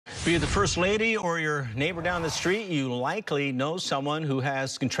Be it the First Lady or your neighbor down the street, you likely know someone who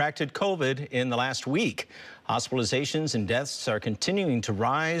has contracted COVID in the last week. Hospitalizations and deaths are continuing to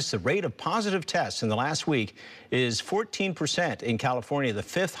rise. The rate of positive tests in the last week is 14% in California, the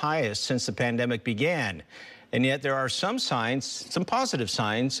fifth highest since the pandemic began. And yet there are some signs, some positive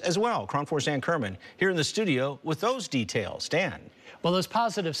signs as well. KRON 4's Dan Kerman here in the studio with those details. Dan. Well, those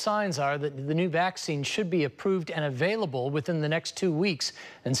positive signs are that the new vaccine should be approved and available within the next 2 weeks,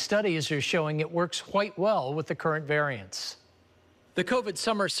 and studies are showing it works quite well with the current variants. The COVID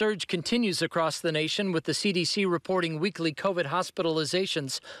summer surge continues across the nation, with the CDC reporting weekly COVID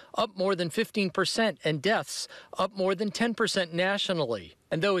hospitalizations up more than 15% and deaths up more than 10% nationally.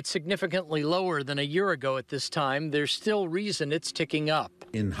 And though it's significantly lower than a year ago at this time, there's still reason it's ticking up.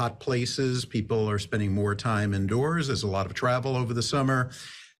 In hot places, people are spending more time indoors. There's a lot of travel over the summer.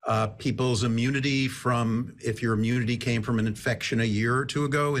 People's immunity if your immunity came from an infection a year or two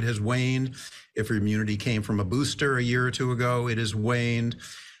ago, it has waned. If your immunity came from a booster a year or two ago, it has waned.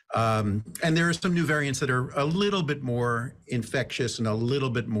 And there are some new variants that are a little bit more infectious and a little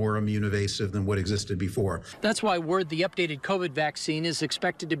bit more immune evasive than what existed before. That's why word the updated COVID vaccine is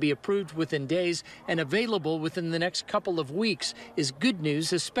expected to be approved within days and available within the next couple of weeks is good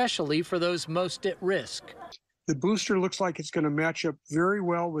news, especially for those most at risk. The booster looks like it's going to match up very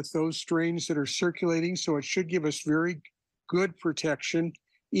well with those strains that are circulating, so it should give us very good protection.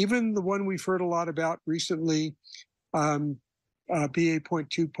 Even the one we've heard a lot about recently,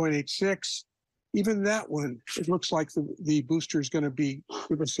 BA.2.86, even that one, it looks like the booster is going to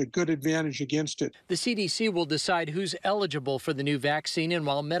give us a good advantage against it. The CDC will decide who's eligible for the new vaccine, and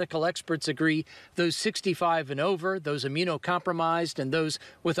while medical experts agree those 65 and over, those immunocompromised, and those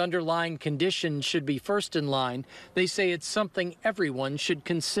with underlying conditions should be first in line, they say it's something everyone should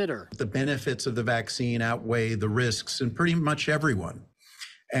consider. The benefits of the vaccine outweigh the risks in pretty much everyone.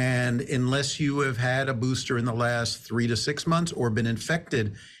 And unless you have had a booster in the last 3 to 6 months or been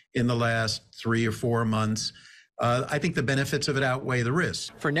infected in the last 3 or 4 months, I think the benefits of it outweigh the risks.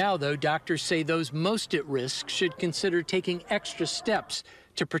 For now, though, doctors say those most at risk should consider taking extra steps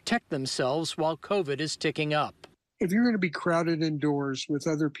to protect themselves while COVID is ticking up. If you're going to be crowded indoors with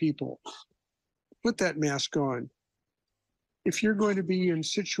other people, put that mask on. If you're going to be in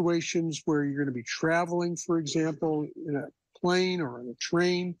situations where you're going to be traveling, for example, in a plane or on a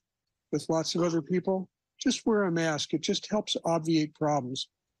train with lots of other people, just wear a mask. It just helps obviate problems.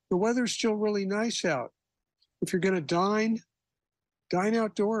 The weather's still really nice out. If you're going to dine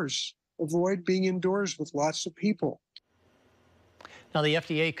outdoors. Avoid being indoors with lots of people. Now, the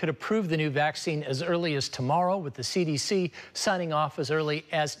FDA could approve the new vaccine as early as tomorrow, with the CDC signing off as early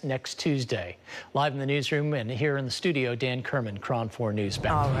as next Tuesday. Live in the newsroom and here in the studio, Dan Kerman, KRON 4 News.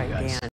 Back to you guys. Dan.